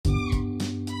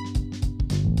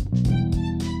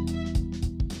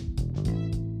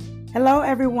Hello,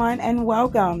 everyone, and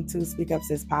welcome to Speak Up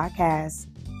Sis podcast.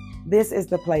 This is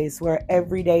the place where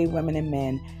everyday women and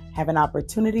men have an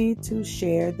opportunity to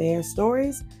share their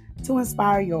stories to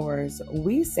inspire yours.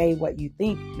 We say what you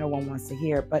think no one wants to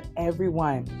hear, but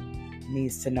everyone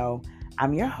needs to know.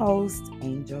 I'm your host,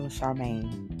 Angel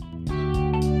Charmaine.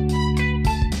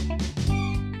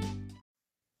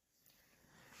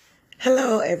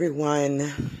 Hello,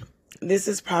 everyone. This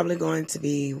is probably going to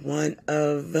be one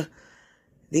of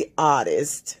the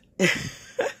oddest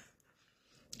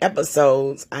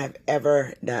episodes I've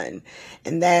ever done.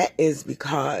 And that is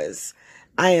because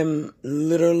I am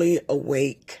literally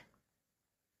awake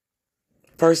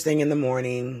first thing in the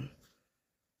morning,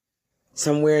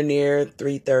 somewhere near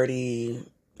 3:30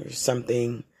 or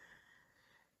something,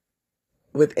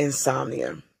 with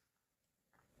insomnia.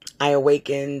 I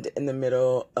awakened in the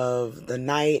middle of the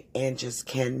night and just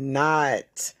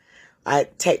cannot,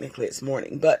 technically it's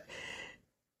morning,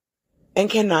 and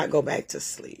cannot go back to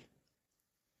sleep.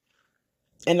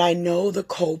 And I know the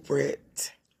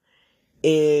culprit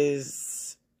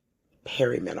is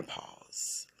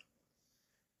perimenopause.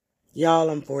 Y'all,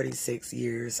 I'm 46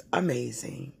 years.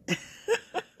 Amazing.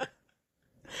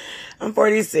 I'm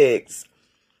 46.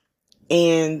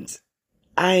 And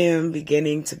I am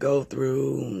beginning to go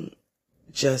through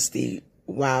just the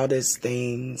wildest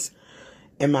things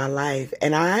in my life.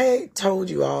 And I told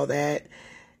you all that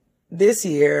this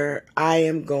year, I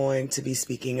am going to be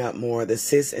speaking up more. The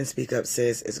Sis and Speak Up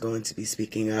Sis is going to be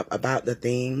speaking up about the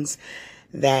things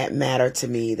that matter to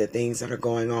me, the things that are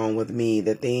going on with me,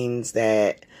 the things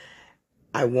that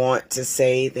I want to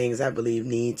say, things I believe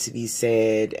need to be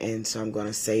said, and so I'm going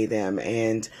to say them.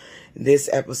 And this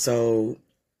episode,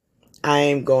 I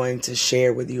am going to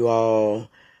share with you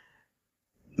all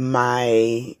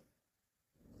my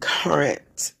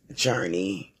current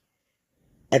journey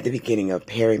at the beginning of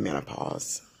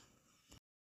perimenopause.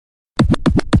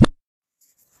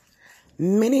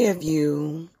 Many of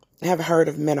you have heard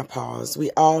of menopause.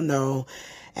 We all know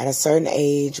at a certain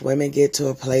age, women get to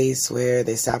a place where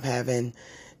they stop having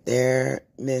their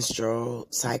menstrual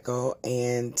cycle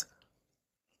and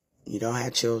you don't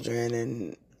have children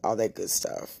and all that good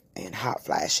stuff and hot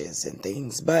flashes and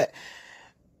things. But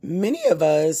many of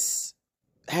us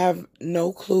have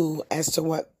no clue as to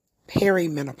what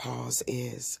perimenopause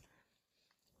is.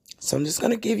 So I'm just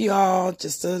going to give you all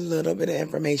just a little bit of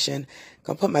information. I'm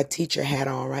going to put my teacher hat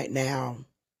on right now.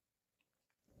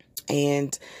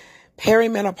 And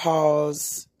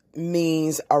perimenopause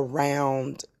means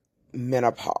around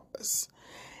menopause.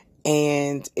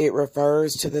 And it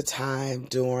refers to the time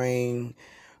during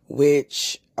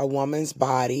which a woman's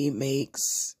body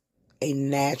makes a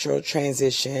natural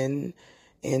transition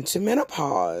into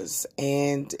menopause.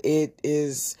 And it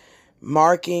is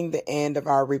marking the end of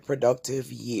our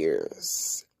reproductive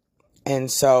years.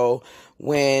 And so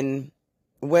when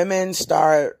women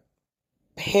start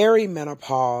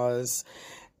perimenopause,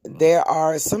 there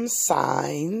are some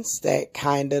signs that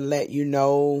kind of let you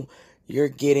know you're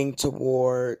getting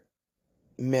toward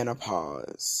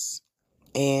menopause.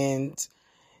 And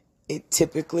it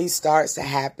typically starts to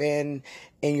happen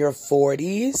in your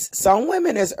 40s. Some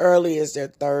women as early as their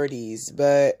 30s,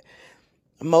 but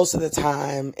most of the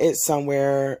time it's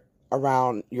somewhere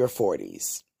around your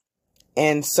 40s.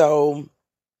 And so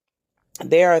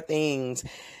there are things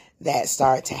that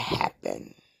start to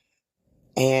happen.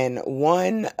 And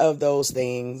one of those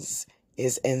things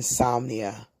is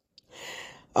insomnia.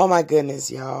 Oh my goodness,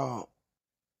 y'all.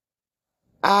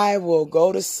 I will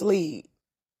go to sleep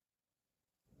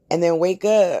and then wake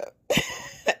up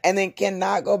and then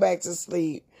cannot go back to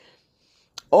sleep.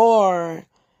 Or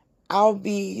I'll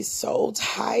be so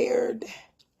tired.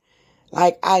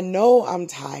 Like, I know I'm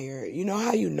tired. You know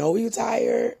how you know you're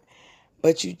tired,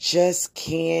 but you just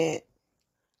can't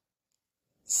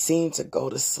seem to go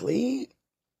to sleep?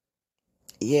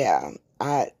 Yeah,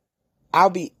 I'll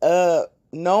be up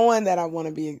knowing that I want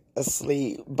to be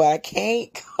asleep, but I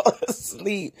can't go to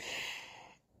sleep.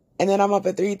 And then I'm up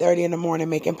at 3:30 in the morning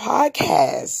making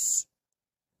podcasts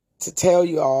to tell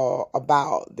you all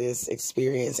about this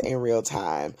experience in real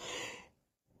time.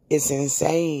 It's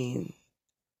insane.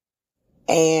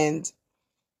 And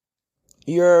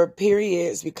your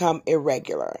periods become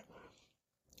irregular.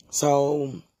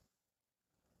 So,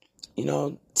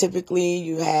 typically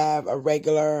you have a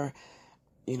regular,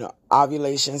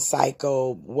 ovulation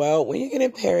cycle. Well, when you get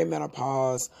in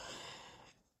perimenopause,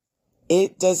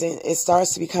 it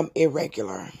starts to become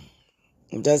irregular.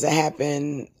 It doesn't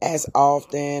happen as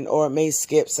often, or it may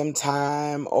skip some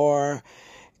time, or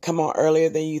come on earlier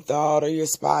than you thought, or you're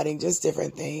spotting just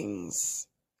different things.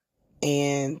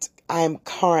 And I'm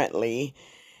currently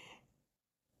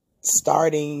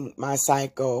starting my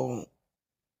cycle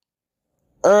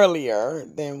earlier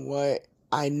than what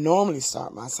I normally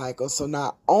start my cycle. So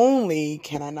not only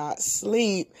can I not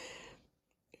sleep,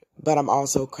 but I'm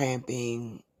also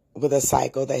cramping with a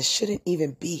cycle that shouldn't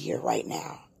even be here right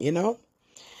now,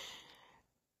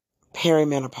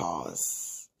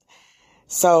 Perimenopause.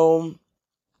 So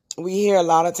we hear a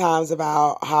lot of times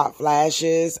about hot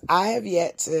flashes. I have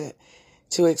yet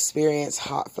to experience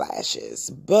hot flashes,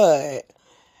 but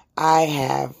I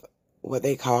have what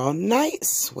they call night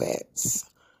sweats.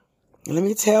 And let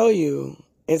me tell you,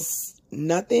 it's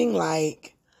nothing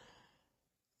like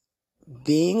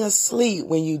being asleep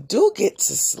when you do get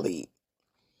to sleep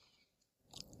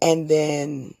and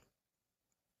then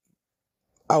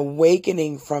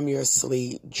awakening from your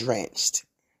sleep drenched.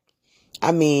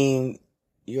 I mean,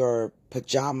 your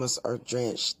pajamas are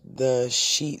drenched, the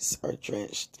sheets are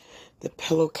drenched, the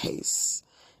pillowcase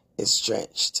is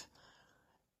drenched.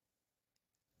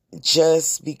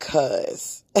 Just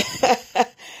because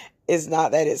it's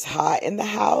not that it's hot in the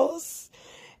house.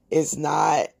 It's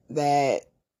not that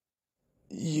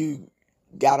you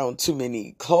got on too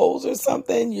many clothes or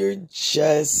something. You're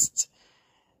just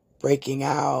breaking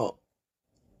out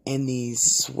in these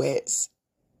sweats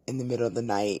in the middle of the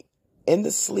night, in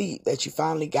the sleep that you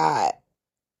finally got,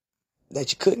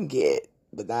 that you couldn't get,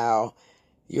 but now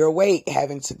you're awake,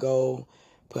 having to go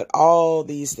put all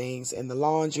these things in the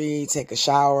laundry, take a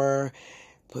shower,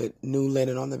 put new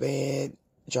linen on the bed,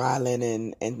 dry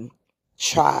linen, and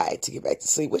try to get back to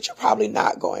sleep, which you're probably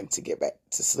not going to get back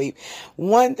to sleep.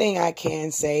 One thing I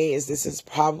can say is this is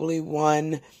probably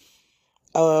one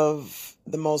of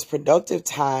the most productive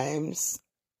times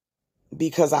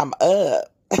because I'm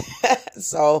up.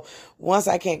 So once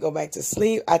I can't go back to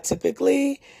sleep, I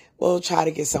typically will try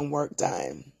to get some work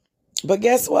done. But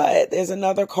guess what? There's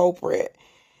another culprit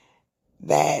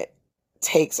that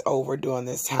takes over during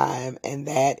this time, and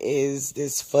that is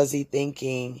this fuzzy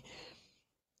thinking.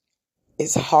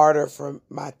 It's harder for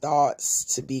my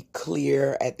thoughts to be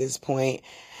clear at this point.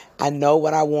 I know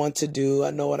what I want to do.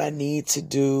 I know what I need to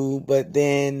do, but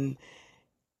then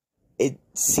it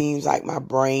seems like my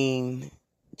brain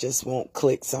just won't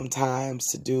click sometimes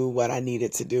to do what I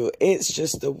needed to do. It's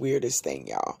just the weirdest thing,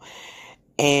 y'all.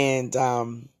 And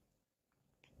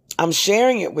I'm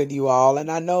sharing it with you all.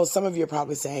 And I know some of you are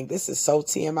probably saying, this is so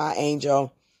TMI,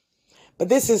 Angel. But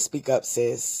this is Speak Up,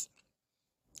 Sis.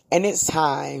 And it's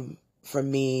time for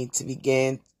me to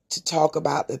begin to talk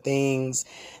about the things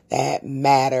that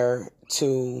matter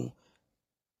to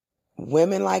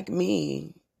women like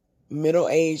me,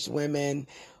 middle-aged women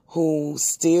who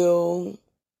still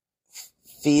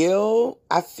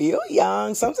I feel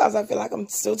young. Sometimes I feel like I'm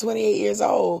still 28 years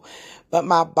old, but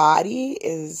my body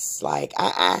is like,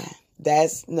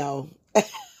 that's no.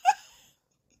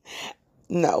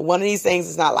 No, one of these things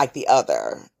is not like the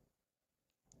other.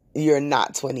 You're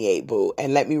not 28, boo.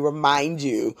 And let me remind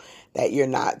you that you're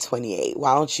not 28.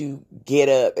 Why don't you get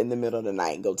up in the middle of the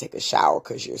night and go take a shower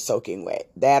because you're soaking wet?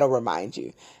 That'll remind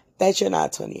you that you're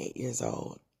not 28 years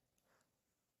old.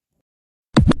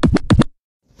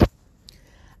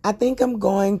 I think I'm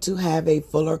going to have a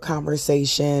fuller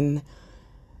conversation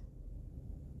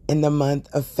in the month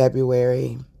of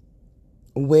February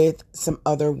with some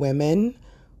other women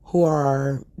who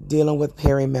are dealing with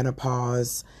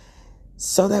perimenopause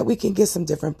so that we can get some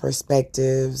different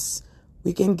perspectives.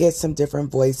 We can get some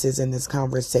different voices in this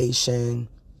conversation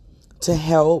to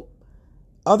help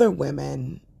other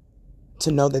women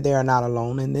to know that they are not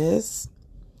alone in this.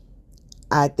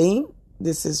 I think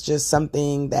this is just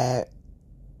something that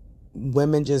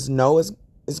women just know is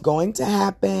going to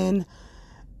happen,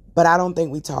 but I don't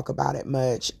think we talk about it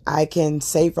much. I can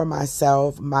say for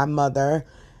myself, my mother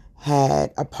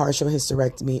had a partial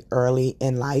hysterectomy early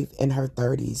in life, in her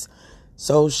 30s.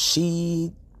 So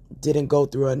she didn't go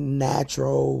through a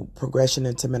natural progression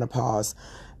into menopause.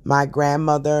 My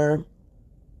grandmother,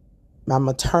 my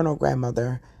maternal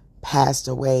grandmother, passed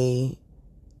away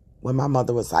when my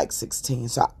mother was like 16.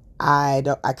 So I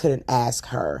couldn't ask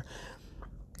her.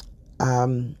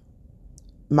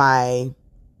 My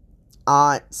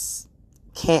aunts,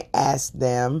 can't ask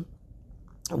them.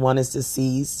 One is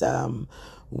deceased.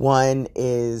 One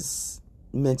is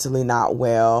mentally not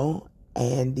well.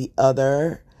 And the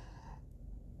other,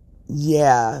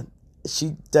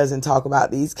 she doesn't talk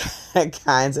about these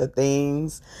kinds of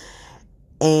things.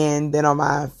 And then on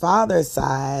my father's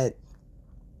side,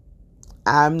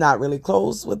 I'm not really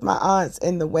close with my aunts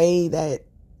in the way that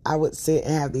I would sit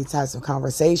and have these types of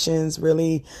conversations,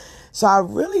 really. So I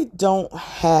really don't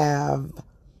have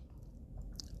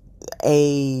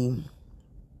a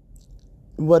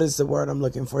what is the word I'm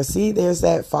looking for? See, there's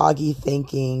that foggy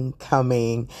thinking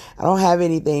coming. I don't have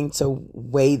anything to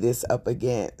weigh this up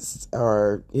against,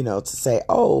 or, to say,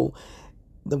 oh,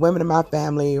 the women in my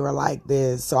family are like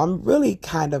this. So I'm really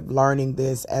kind of learning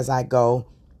this as I go.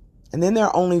 And then there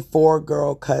are only 4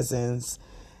 girl cousins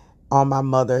on my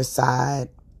mother's side.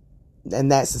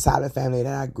 And that's the side of the family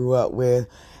that I grew up with.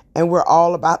 And we're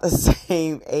all about the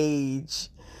same age.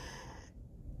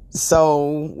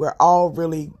 So we're all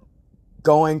really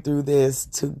going through this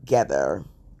together.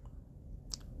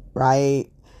 Right?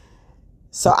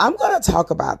 So I'm going to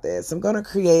talk about this. I'm going to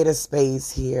create a space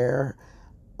here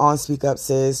on Speak Up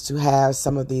Sis to have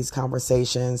some of these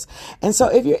conversations. And so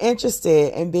if you're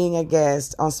interested in being a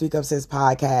guest on Speak Up Sis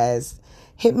podcast,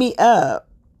 hit me up.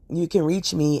 You can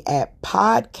reach me at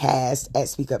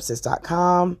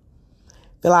podcast@speakupsis.com.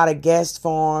 Fill out a guest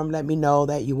form. Let me know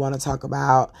that you want to talk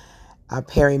about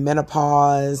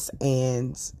perimenopause,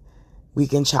 and we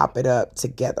can chop it up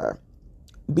together.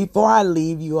 Before I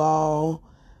leave you all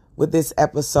with this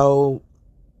episode,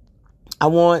 I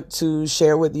want to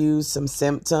share with you some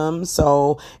symptoms.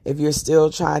 So if you're still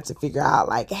trying to figure out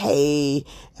like, hey,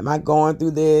 am I going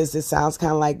through this? It sounds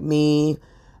kind of like me.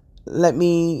 Let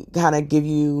me kind of give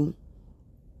you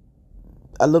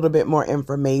a little bit more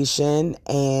information,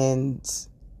 and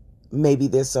maybe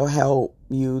this will help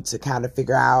you to kind of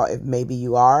figure out if maybe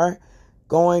you are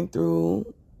going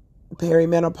through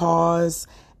perimenopause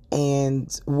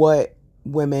and what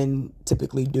women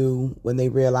typically do when they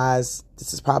realize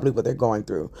this is probably what they're going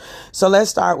through. So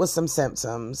let's start with some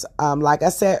symptoms. Like I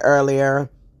said earlier,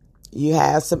 you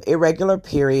have some irregular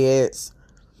periods.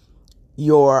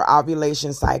 Your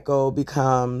ovulation cycle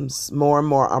becomes more and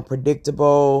more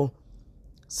unpredictable.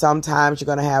 Sometimes you're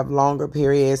going to have longer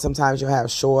periods. Sometimes you'll have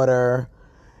shorter.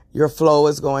 Your flow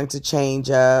is going to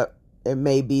change up. It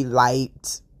may be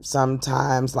light,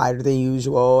 sometimes lighter than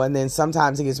usual. And then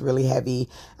sometimes it gets really heavy.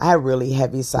 I have really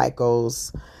heavy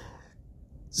cycles.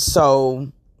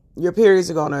 So your periods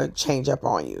are going to change up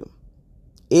on you.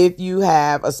 If you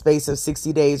have a space of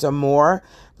 60 days or more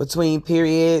between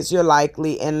periods, you're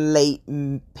likely in late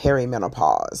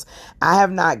perimenopause. I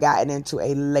have not gotten into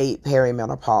a late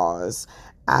perimenopause.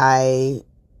 I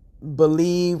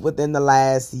believe within the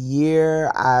last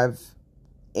year, I've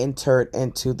entered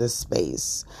into the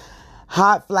space.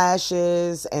 Hot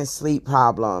flashes and sleep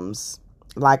problems.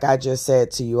 Like I just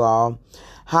said to you all,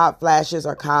 hot flashes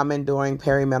are common during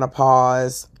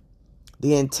perimenopause.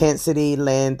 The intensity,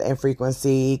 length, and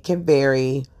frequency can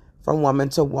vary from woman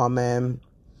to woman.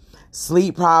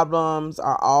 Sleep problems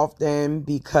are often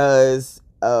because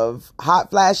of hot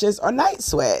flashes or night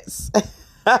sweats.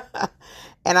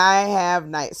 And I have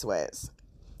night sweats.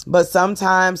 But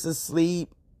sometimes the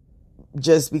sleep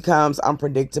just becomes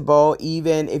unpredictable,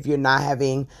 even if you're not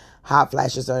having hot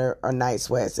flashes or night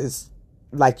sweats. It's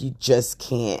like you just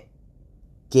can't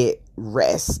get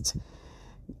rest.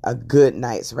 A good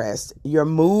night's rest. Your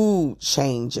mood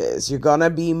changes. You're going to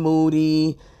be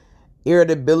moody.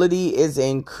 Irritability is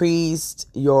increased.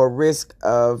 Your risk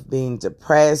of being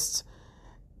depressed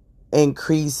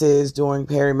increases during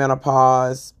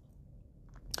perimenopause.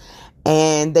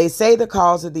 And they say the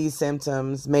cause of these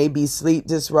symptoms may be sleep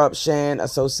disruption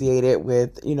associated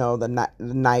with, the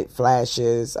night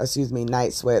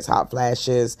sweats, hot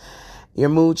flashes. Your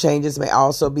mood changes may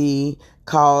also be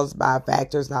caused by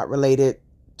factors not related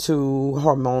to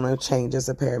hormonal changes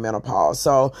of perimenopause.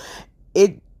 So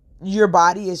your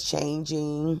body is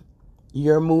changing.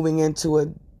 You're moving into a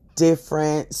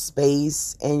different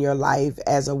space in your life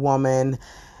as a woman,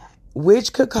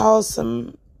 which could cause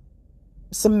some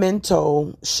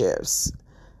mental shifts.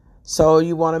 So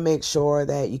you want to make sure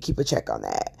that you keep a check on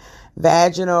that.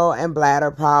 Vaginal and bladder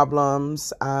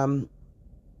problems.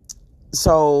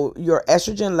 So your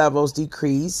estrogen levels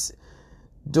decrease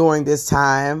during this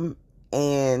time,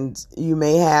 and you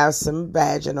may have some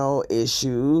vaginal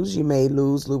issues. You may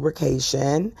lose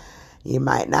lubrication. You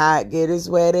might not get as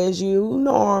wet as you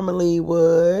normally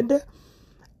would.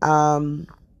 You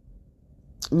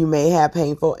may have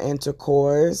painful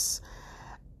intercourse.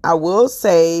 I will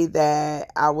say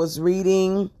that I was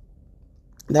reading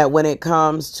that when it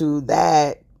comes to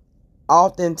that,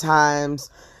 oftentimes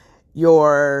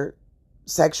your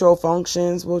sexual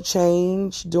functions will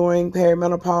change during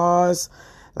perimenopause.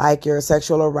 Like your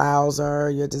sexual arousal,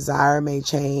 your desire may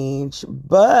change.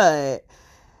 But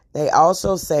they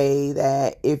also say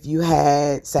that if you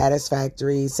had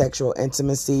satisfactory sexual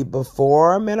intimacy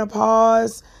before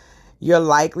menopause, you're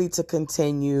likely to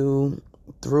continue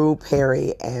through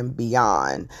peri and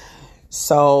beyond.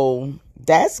 So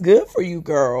that's good for you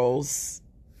girls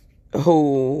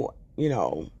who,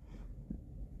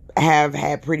 have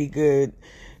had pretty good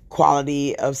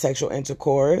quality of sexual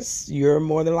intercourse, you're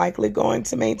more than likely going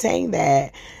to maintain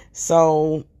that.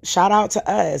 So shout out to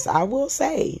us. I will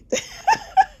say,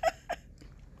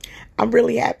 I'm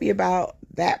really happy about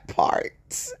that part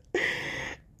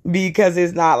because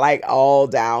it's not like all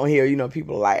downhill. You know,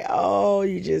 people are like, oh,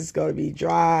 you're just going to be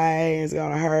dry and it's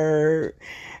going to hurt.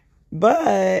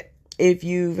 But if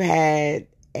you've had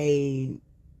a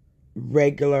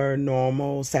regular,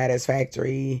 normal,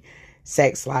 satisfactory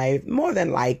sex life, more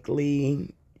than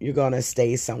likely you're going to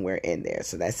stay somewhere in there.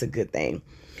 So that's a good thing.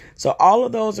 So all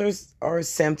of those are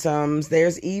symptoms.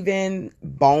 There's even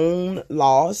bone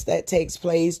loss that takes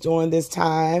place during this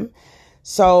time.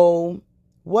 So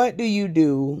what do you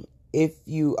do if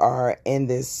you are in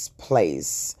this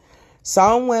place?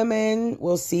 Some women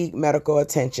will seek medical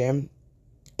attention,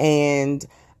 and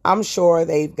I'm sure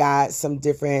they've got some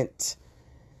different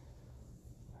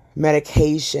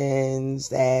medications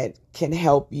that can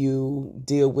help you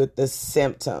deal with the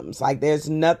symptoms. Like, there's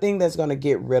nothing that's going to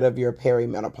get rid of your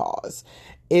perimenopause.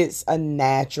 It's a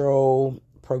natural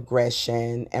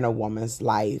progression in a woman's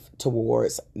life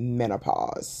towards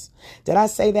menopause. Did I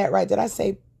say that right? Did I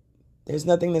say there's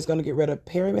nothing that's going to get rid of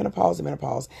perimenopause and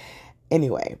menopause?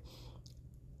 Anyway,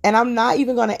 and I'm not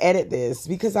even going to edit this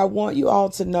because I want you all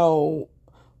to know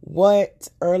what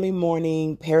early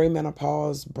morning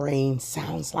perimenopause brain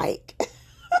sounds like.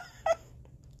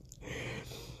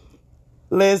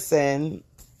 Listen,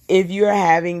 if you're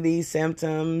having these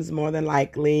symptoms, more than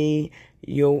likely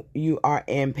you are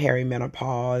in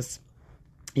perimenopause.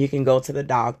 You can go to the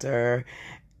doctor,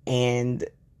 and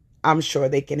I'm sure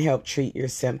they can help treat your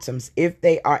symptoms if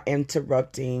they are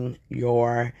interrupting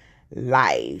your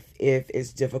life. If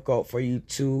it's difficult for you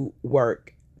to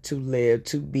work, to live,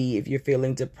 to be, if you're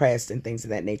feeling depressed and things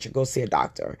of that nature, go see a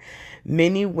doctor.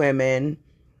 Many women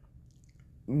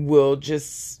will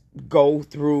just go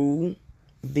through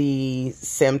the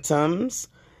symptoms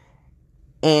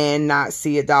and not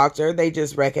see a doctor. They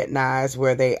just recognize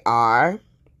where they are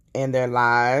in their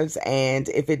lives, and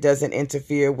if it doesn't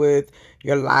interfere with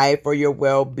your life or your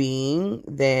well-being,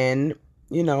 then,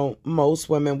 you know, most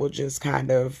women will just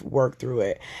kind of work through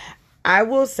it. I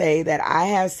will say that I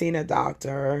have seen a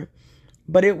doctor,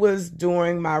 but it was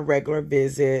during my regular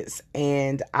visits,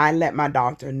 and I let my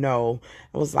doctor know.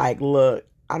 I was like, look,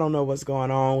 I don't know what's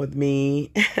going on with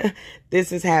me.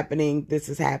 This is happening. This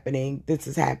is happening. This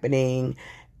is happening.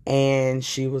 And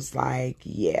she was like,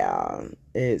 yeah,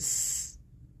 it's,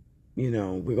 you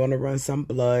know, we're going to run some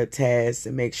blood tests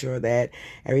and make sure that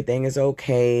everything is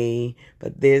okay.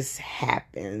 But this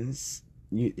happens.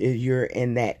 You're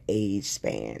in that age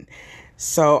span.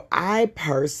 So I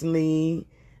personally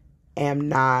am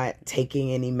not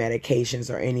taking any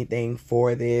medications or anything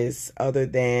for this other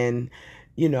than,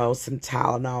 you know, some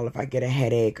Tylenol if I get a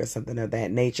headache or something of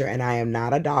that nature. And I am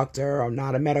not a doctor. I'm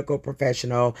not a medical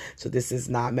professional. So this is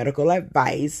not medical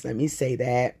advice. Let me say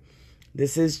that.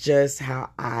 This is just how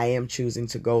I am choosing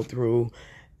to go through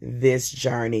this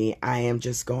journey. I am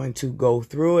just going to go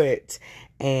through it.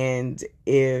 And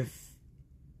if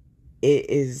it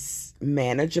is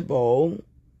manageable,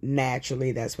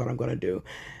 naturally, that's what I'm going to do.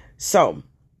 So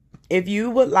if you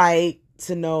would like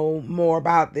to know more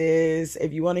about this,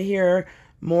 if you want to hear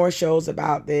more shows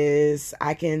about this,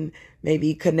 I can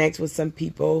maybe connect with some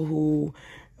people who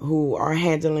are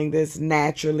handling this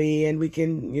naturally, and we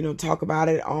can, you know, talk about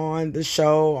it on the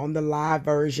show, on the live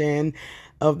version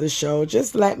of the show.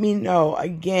 Just let me know.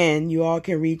 Again, you all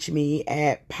can reach me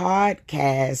at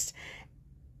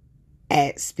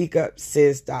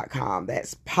podcast@speakupsis.com.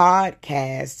 That's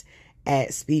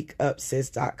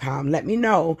podcast@speakupsis.com. Let me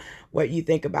know what you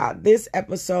think about this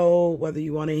episode, whether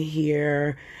you want to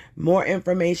hear more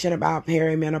information about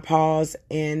perimenopause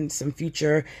in some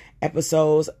future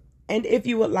episodes. And if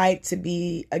you would like to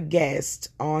be a guest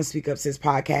on Speak Up Sis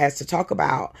podcast to talk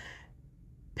about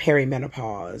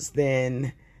perimenopause,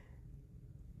 then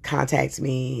contact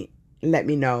me, let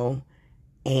me know.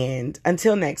 And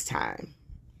until next time,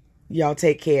 y'all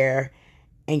take care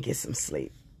and get some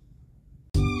sleep.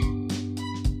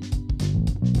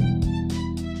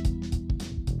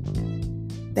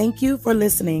 Thank you for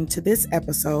listening to this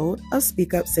episode of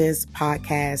Speak Up Sis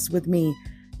podcast with me,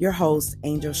 your host,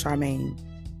 Angel Charmaine.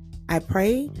 I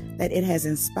pray that it has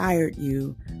inspired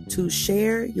you to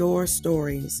share your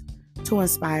stories to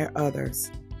inspire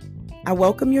others. I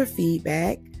welcome your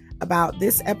feedback about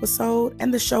this episode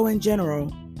and the show in general.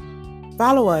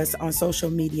 Follow us on social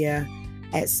media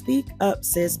at Speak Up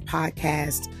Sis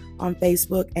Podcast on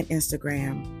Facebook and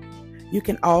Instagram. You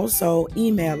can also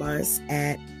email us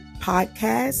at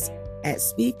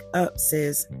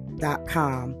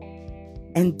podcast@speakupsis.com.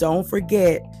 And don't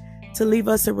forget to leave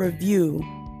us a review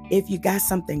if you got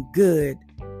something good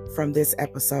from this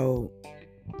episode.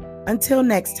 Until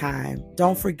next time,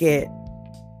 don't forget,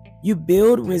 you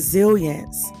build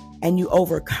resilience and you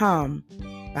overcome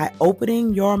by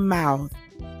opening your mouth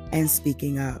and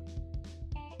speaking up.